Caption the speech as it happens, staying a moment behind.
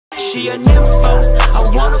she a nympho. I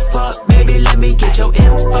wanna fuck, baby, let me get your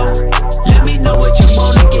info. Let me know what you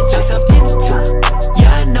wanna get yourself into.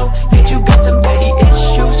 Yeah, I know that you got some daddy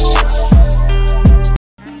issues.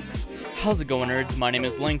 How's it going, nerds? My name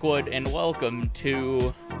is Linkwood, and welcome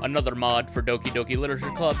to another mod for Doki Doki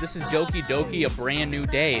Literature Club. This is Doki Doki, A Brand New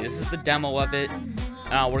Day. This is the demo of it.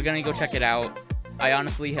 We're gonna go check it out. I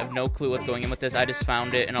honestly have no clue what's going in with this. I just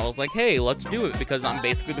found it, and I was like, hey, let's do it, because I'm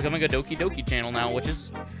basically becoming a Doki Doki channel now, which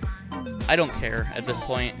is... I don't care at this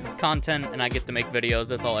point. It's content, and I get to make videos.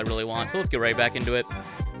 That's all I really want. So let's get right back into it.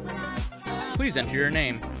 Please enter your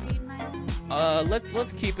name.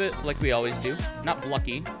 Let's keep it like we always do. Not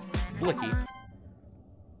Blucky. Blicky.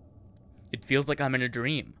 It feels like I'm in a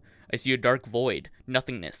dream. I see a dark void,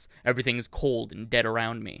 nothingness. Everything is cold and dead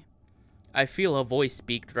around me. I feel a voice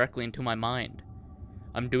speak directly into my mind.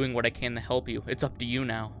 I'm doing what I can to help you. It's up to you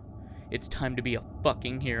now. It's time to be a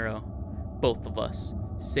fucking hero. Both of us.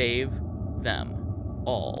 Save them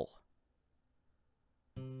all.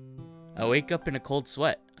 I wake up in a cold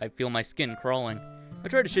sweat. I feel my skin crawling. I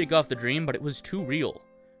try to shake off the dream, but it was too real.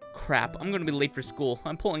 Crap, I'm gonna be late for school.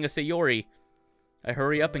 I'm pulling a Sayori. I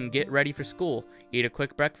hurry up and get ready for school, eat a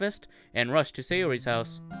quick breakfast, and rush to Sayori's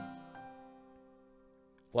house.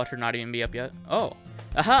 Watch her not even be up yet. Oh.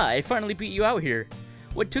 Aha, I finally beat you out here.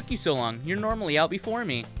 What took you so long? You're normally out before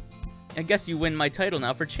me. I guess you win my title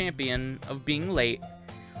now for champion of being late.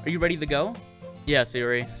 Are you ready to go? Yeah,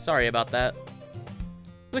 Sayori. Sorry about that.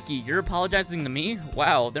 Blicky, you're apologizing to me?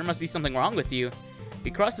 Wow, there must be something wrong with you. We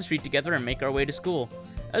cross the street together and make our way to school.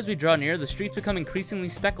 As we draw near, the streets become increasingly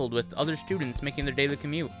speckled with other students making their daily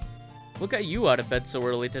commute. What got you out of bed so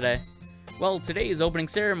early today? Well, today is opening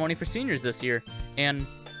ceremony for seniors this year, and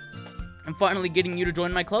I'm finally getting you to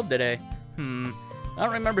join my club today. I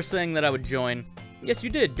don't remember saying that I would join. Yes, you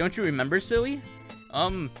did. Don't you remember, silly?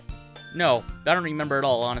 No, I don't remember at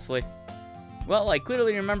all, honestly. Well, I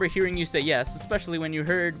clearly remember hearing you say yes, especially when you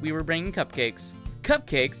heard we were bringing cupcakes.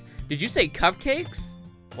 Cupcakes? Did you say cupcakes?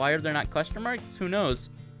 Why are there not question marks? Who knows?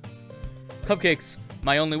 Cupcakes,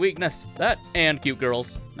 my only weakness. That and cute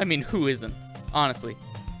girls. I mean, who isn't? Honestly.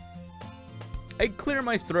 I clear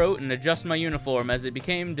my throat and adjust my uniform as it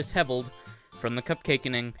became disheveled from the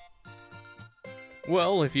cupcakening.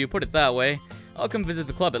 Well, if you put it that way, I'll come visit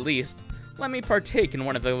the club at least. Let me partake in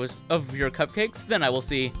one of those of your cupcakes, then I will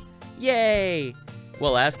see. Yay!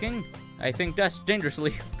 Well, asking, I think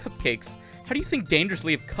dangerously of cupcakes. How do you think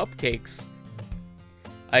dangerously of cupcakes?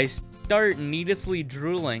 I start needlessly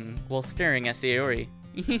drooling while staring at Sayori.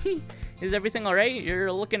 Is everything alright?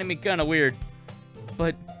 You're looking at me kinda weird.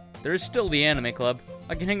 But there's still the anime club.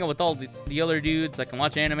 I can hang out with all the other dudes, I can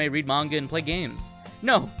watch anime, read manga, and play games.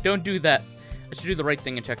 No, don't do that. I should do the right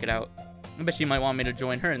thing and check it out. I bet she might want me to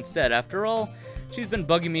join her instead. After all, she's been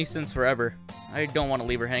bugging me since forever. I don't want to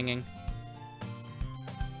leave her hanging.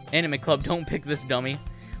 Anime club, don't pick this dummy.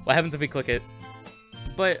 What happens if we click it?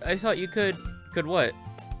 But I thought you could what?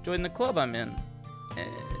 Join the club I'm in.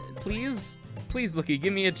 Please? Please, Blicky,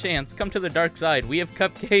 give me a chance. Come to the dark side. We have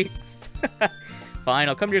cupcakes. Fine,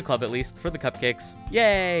 I'll come to your club at least, for the cupcakes.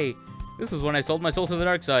 Yay! This is when I sold my soul to the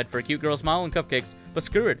dark side, for a cute girl smile and cupcakes. But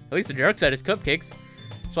screw it, at least the dark side is cupcakes.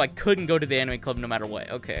 So I couldn't go to the anime club no matter what.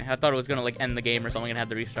 Okay, I thought it was gonna like end the game or something and have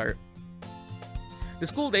to restart. The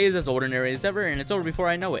school day is as ordinary as ever, and it's over before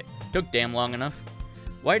I know it. Took damn long enough.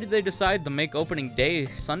 Why did they decide to make opening day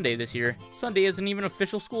Sunday this year? Sunday isn't even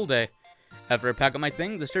official school day. After I pack up my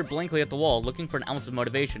things, I stare blankly at the wall, looking for an ounce of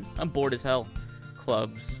motivation. I'm bored as hell.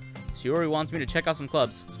 Clubs. Sayori wants me to check out some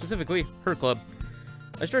clubs, specifically her club.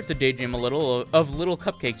 I start to daydream a little of little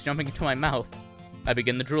cupcakes jumping into my mouth. I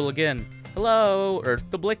begin the drool again. Hello, Earth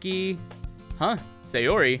the Blicky. Huh?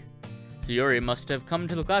 Sayori? Sayori must have come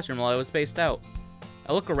to the classroom while I was spaced out.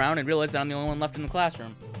 I look around and realize that I'm the only one left in the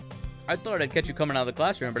classroom. I thought I'd catch you coming out of the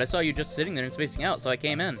classroom, but I saw you just sitting there and spacing out, so I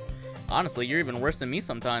came in. Honestly, you're even worse than me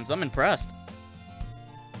sometimes. I'm impressed.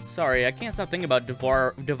 Sorry, I can't stop thinking about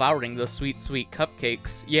devouring those sweet, sweet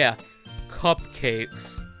cupcakes. Yeah,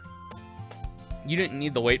 cupcakes. You didn't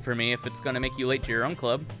need to wait for me if it's gonna make you late to your own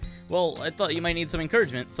club. Well, I thought you might need some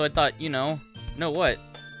encouragement, so I thought, you know what?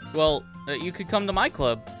 Well, you could come to my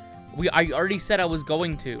club. I already said I was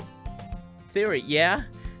going to. Sayori, yeah?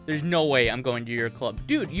 There's no way I'm going to your club.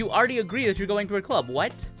 Dude, you already agree that you're going to her club.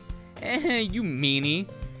 What? You meanie.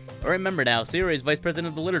 I remember now, Sayori is vice president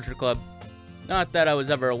of the literature club. Not that I was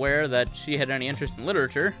ever aware that she had any interest in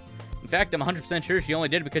literature. In fact, I'm 100% sure she only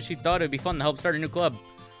did because she thought it would be fun to help start a new club.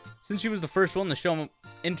 Since she was the first one to show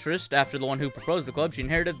interest after the one who proposed the club, she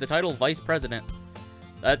inherited the title vice president.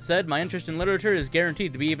 That said, my interest in literature is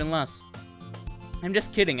guaranteed to be even less. I'm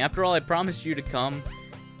just kidding. After all, I promised you to come.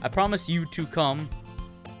 I promise you to come.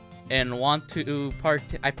 and want to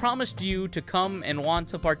I promised you to come and want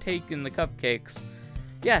to partake in the cupcakes.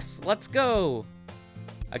 Yes, let's go.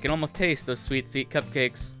 I can almost taste those sweet, sweet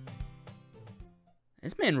cupcakes.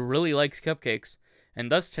 This man really likes cupcakes. And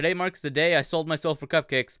thus, today marks the day I sold my soul for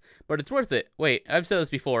cupcakes. But it's worth it. Wait, I've said this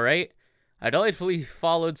before, right? I delightfully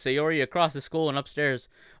followed Sayori across the school and upstairs,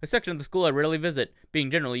 a section of the school I rarely visit, being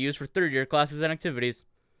generally used for third-year classes and activities.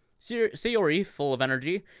 Sayori, full of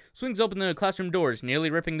energy, swings open the classroom doors, nearly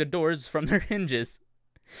ripping the doors from their hinges.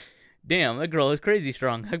 Damn, that girl is crazy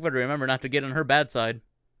strong. I better remember not to get on her bad side.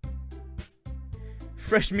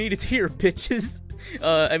 Fresh meat is here, bitches.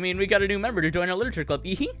 I mean, we got a new member to join our literature club,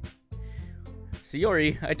 eehee?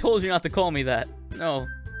 Sayori, I told you not to call me that. No,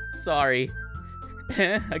 sorry.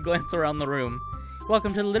 I glance around the room.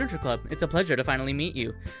 Welcome to the literature club. It's a pleasure to finally meet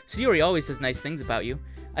you. Sayori always says nice things about you.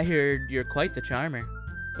 I heard you're quite the charmer.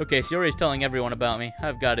 Okay, Sayori's telling everyone about me.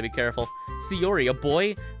 I've got to be careful. Sayori, a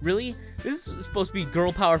boy? Really? This is supposed to be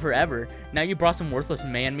girl power forever. Now you brought some worthless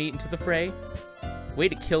man meat into the fray? Way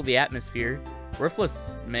to kill the atmosphere.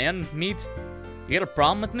 Worthless man meat? You got a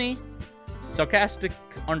problem with me? Sarcastic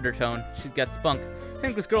undertone. She's got spunk. I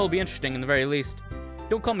think this girl will be interesting in the very least.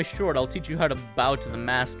 Don't call me short, I'll teach you how to bow to the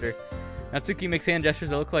master. Natsuki makes hand gestures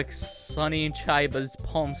that look like Sunny Chiba's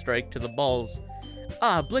palm strike to the balls.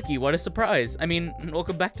 Ah, Blicky, what a surprise. I mean,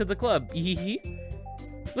 welcome back to the club. Ehehe.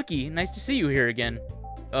 Blicky, nice to see you here again.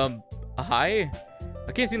 Hi?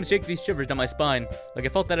 I can't seem to shake these shivers down my spine. Like I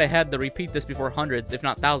felt that I had to repeat this before hundreds, if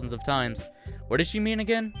not thousands of times. What does she mean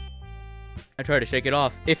again? I try to shake it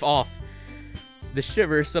off, if off. The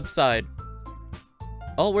shivers subside.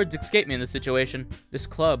 All words escape me in this situation. This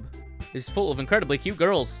club is full of incredibly cute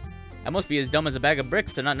girls. I must be as dumb as a bag of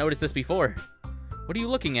bricks to not notice this before. What are you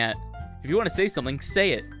looking at? If you want to say something,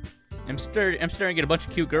 say it. I'm staring at a bunch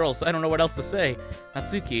of cute girls. I don't know what else to say.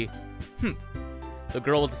 Natsuki. The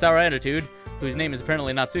girl with the sour attitude, whose name is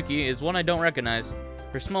apparently Natsuki, is one I don't recognize.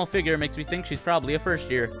 Her small figure makes me think she's probably a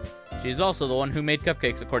first year. She's also the one who made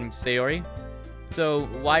cupcakes, according to Sayori. So,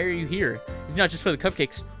 why are you here? It's not just for the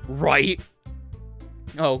cupcakes, right?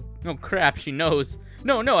 Oh, no crap, she knows.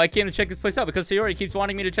 No, I came to check this place out because Sayori keeps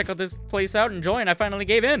wanting me to check out this place out and join. I finally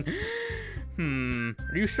gave in.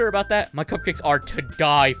 Are you sure about that? My cupcakes are to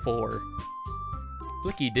die for.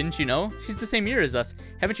 Blicky, didn't you know? She's the same year as us.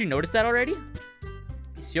 Haven't you noticed that already?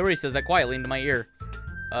 Sayori says that quietly into my ear.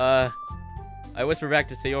 I whisper back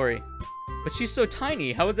to Sayori. But she's so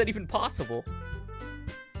tiny, how is that even possible?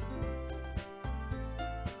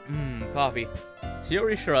 Coffee.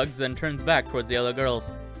 Sayori shrugs, then turns back towards the other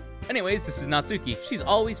girls. Anyways, this is Natsuki. She's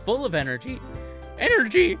always full of energy.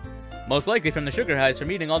 Energy! Most likely from the sugar highs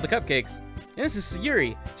from eating all the cupcakes. And this is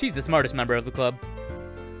Sayori. She's the smartest member of the club.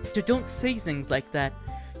 Don't say things like that.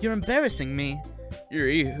 You're embarrassing me.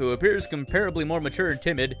 Yuri, who appears comparably more mature and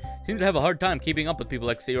timid, seems to have a hard time keeping up with people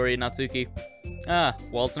like Sayori and Natsuki. Ah,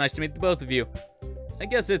 well, it's nice to meet the both of you. I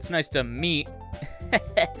guess it's nice to meet.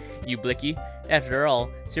 You Blicky. After all,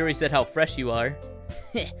 Sayori said how fresh you are.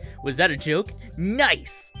 Was that a joke?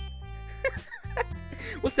 Nice!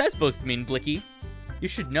 What's that supposed to mean, Blicky? You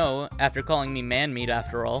should know, after calling me man meat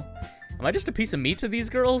after all. Am I just a piece of meat to these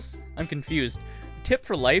girls? I'm confused. Tip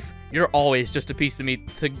for life, you're always just a piece of meat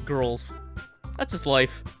to girls. That's just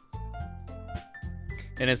life.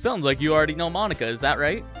 And it sounds like you already know Monika, is that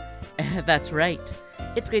right? That's right.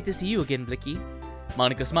 It's great to see you again, Blicky.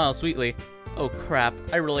 Monika smiles sweetly. Oh crap,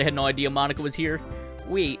 I really had no idea Monika was here.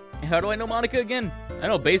 Wait, how do I know Monika again? I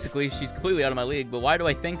know basically she's completely out of my league, but why do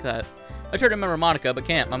I think that? I try to remember Monika, but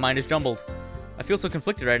can't. My mind is jumbled. I feel so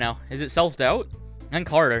conflicted right now. Is it self-doubt? And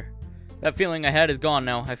Carter. That feeling I had is gone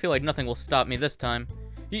now. I feel like nothing will stop me this time.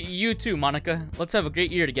 You too, Monika. Let's have a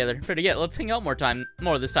great year together. Better yet, let's hang out more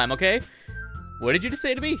this time, okay? What did you just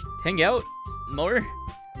say to me? Hang out? More?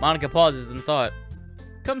 Monika pauses in thought.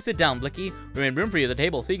 Come sit down, Blicky. We made room for you at the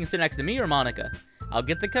table, so you can sit next to me or Monika. I'll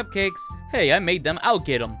get the cupcakes. Hey, I made them. I'll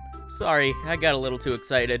get them. Sorry, I got a little too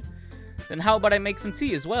excited. Then how about I make some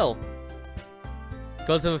tea as well?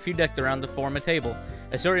 Goes of a few desks around to form a table.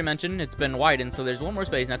 As Sayori mentioned, it's been widened, so there's one more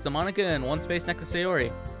space next to Monika and one space next to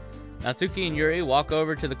Sayori. Natsuki and Yuri walk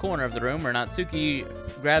over to the corner of the room where Natsuki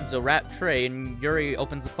grabs a wrapped tray and Yuri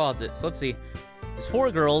opens the closet. So let's see. There's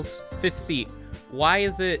 4 girls, 5th seat. Why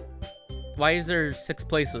is there 6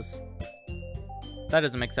 places? That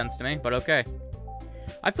doesn't make sense to me, but okay.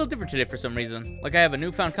 I feel different today for some reason. Like I have a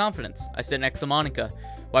newfound confidence. I sit next to Monika.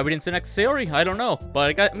 Why we didn't sit next to Sayori, I don't know.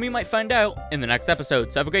 But we might find out in the next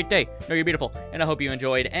episode. So have a great day. Know you're beautiful. And I hope you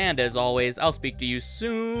enjoyed. And as always, I'll speak to you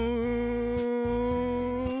soon.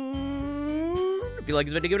 If you like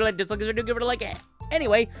this video, give it a like. Dislike this video, give it a like.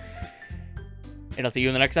 Anyway. And I'll see you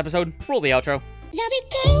in the next episode. Roll the outro. There'll be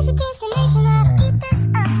girls across the nation that'll eat this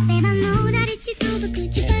up. Babe, I know that it's you, so but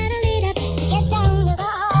could you bottle it up? Get down to the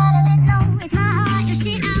heart of it. No, it's my heart. You're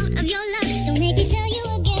shit out of your luck. Don't make me tell you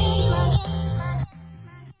again.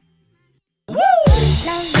 Woo!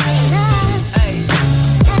 Love, love, love. Hey.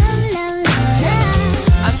 Love, love, love,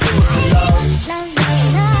 love. I do it for love. Love,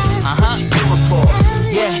 love, love. Do it for.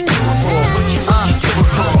 Yeah, do it for. Do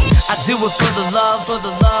it for. I do it for the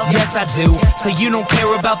love, yes I do. So you don't care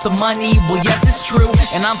about the money, well yes it's true.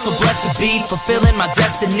 And I'm so blessed to be fulfilling my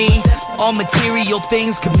destiny. All material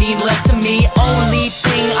things could mean less to me. Only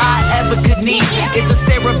thing I ever could need is a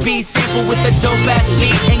Sarah B sample with a dope ass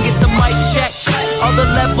beat. And get the mic check, all the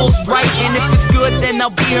levels right. And if it's good then I'll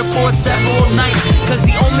be here for several nights. Cause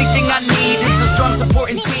the only thing I need is a strong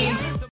supporting team.